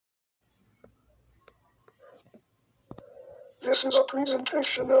This is a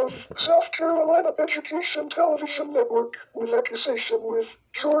presentation of South Carolina Education Television Network with accusation with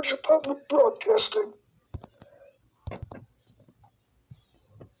Georgia Public Broadcasting.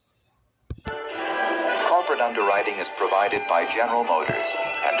 Corporate underwriting is provided by General Motors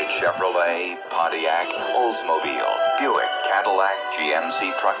and its Chevrolet, Pontiac, Oldsmobile, Buick, Cadillac,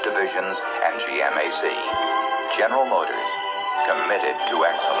 GMC truck divisions, and GMAC. General Motors, committed to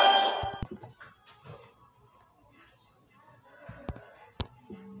excellence.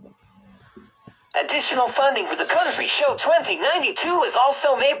 Additional funding for the Country Show 2092 is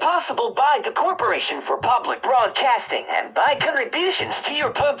also made possible by the Corporation for Public Broadcasting and by contributions to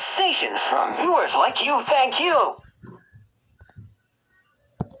your pub stations from viewers like you. Thank you.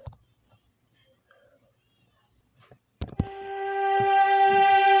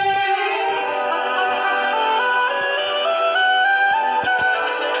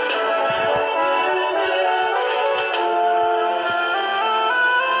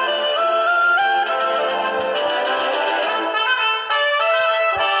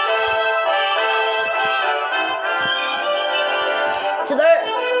 To learn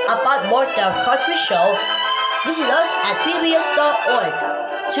about more The Country Show, visit us at pbs.org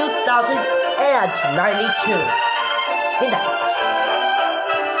 2092. Good night.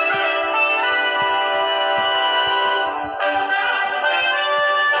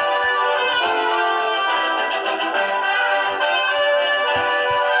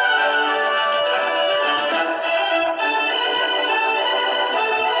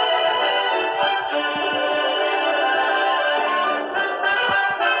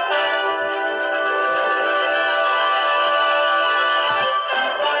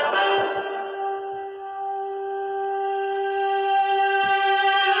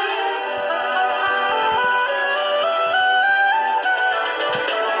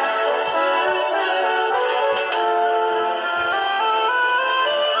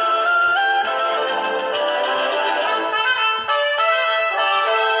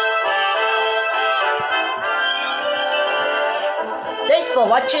 Thanks for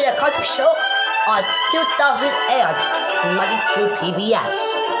watching The Country Show on 2092 PBS.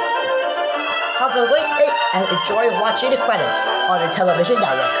 Have a great day and enjoy watching the credits on the television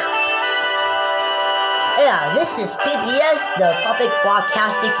network. Yeah, this is PBS, the Public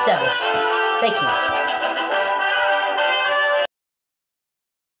Broadcasting Service. Thank you.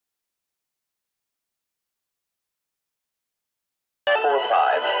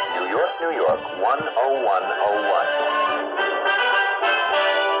 45, New York, New York, 10101.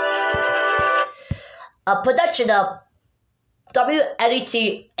 A production of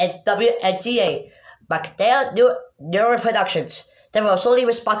WNET and WNTA, Macadam Neuro Productions. They were solely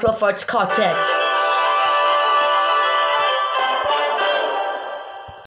responsible for its content.